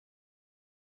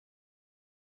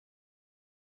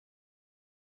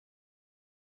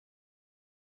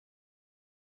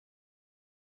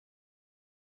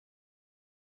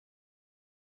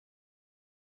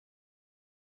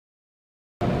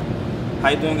How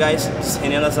you doing, guys? This is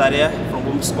Rene Nazare from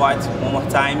Boom Squad. One more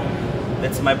time.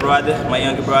 That's my brother, my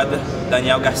younger brother,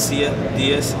 Daniel Garcia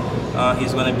Diaz.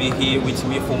 He's gonna be here with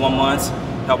me for 1 month,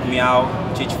 help me out,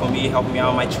 teach for me, help me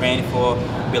out my training for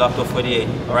Bellator 48.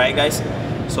 All right, guys.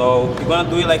 So we're gonna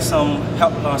do like some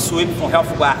sweep from half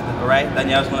guard. All right,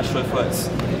 Daniel's gonna show it for us.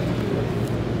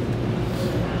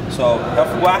 So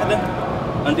half guard,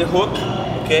 underhook.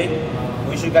 Okay,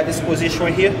 we should got this position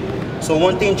right here. So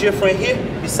one thing different here,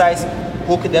 besides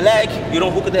hook the leg, you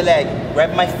don't hook the leg.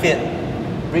 Grab my feet.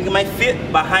 Bring my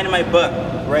feet behind my butt,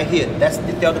 right here. That's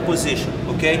the detailed position,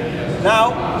 okay?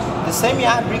 Now, the same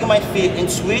yard, bring my feet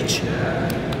and switch,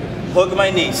 hug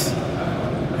my knees.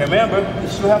 Remember, you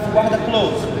still have guarda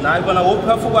closed. Now you're gonna open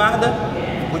half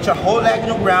guarda, put your whole leg on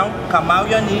the ground, come out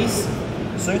your knees.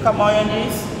 So you come out your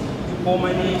knees, you pull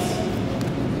my knees,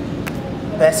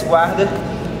 pass guarda,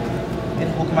 and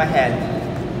hook my head.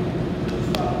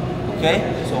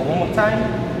 Okay? So one more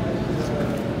time.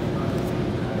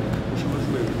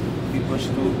 Push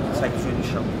to side straight the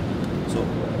show. So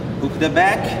hook the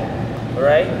back,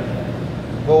 alright?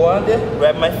 Go under,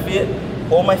 grab my feet,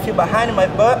 hold my feet behind my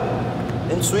butt,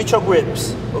 and switch your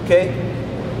grips. Okay?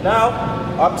 Now,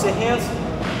 opposite hands,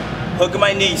 hug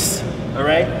my knees.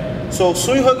 Alright? So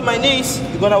soon you hug my knees,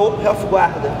 you're gonna open half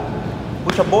guarda.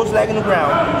 Put your both legs on the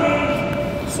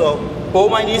ground. So pull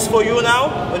my knees for you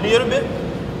now, a little bit.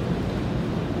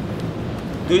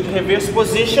 Do it in reverse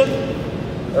position.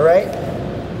 Alright?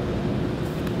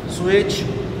 Switch,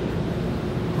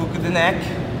 hook the neck,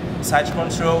 side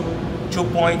control, 2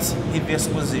 points, reverse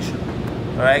position.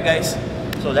 Alright, guys?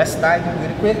 So let's start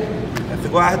really quick. Half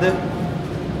guarda,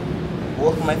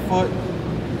 work my foot,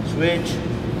 switch,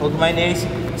 hold my knees.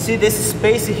 See this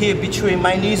space here between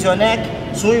my knees and your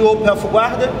neck? So you open half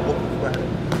guarda,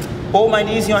 pull my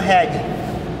knees in your head.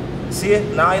 See?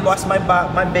 Now I lost my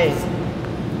base.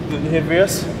 Do the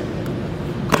reverse,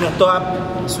 come on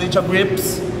top, switch your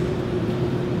grips.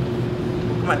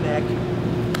 My neck,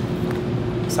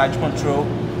 side control,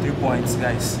 3 points,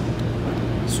 guys.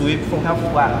 Sweep from half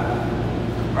guard.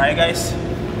 Alright, guys.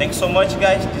 Thanks so much,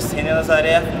 guys. This is Rene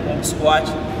Nazare from Boom Squad.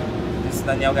 This is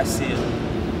Daniel Garcia.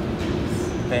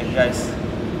 Thank you, guys.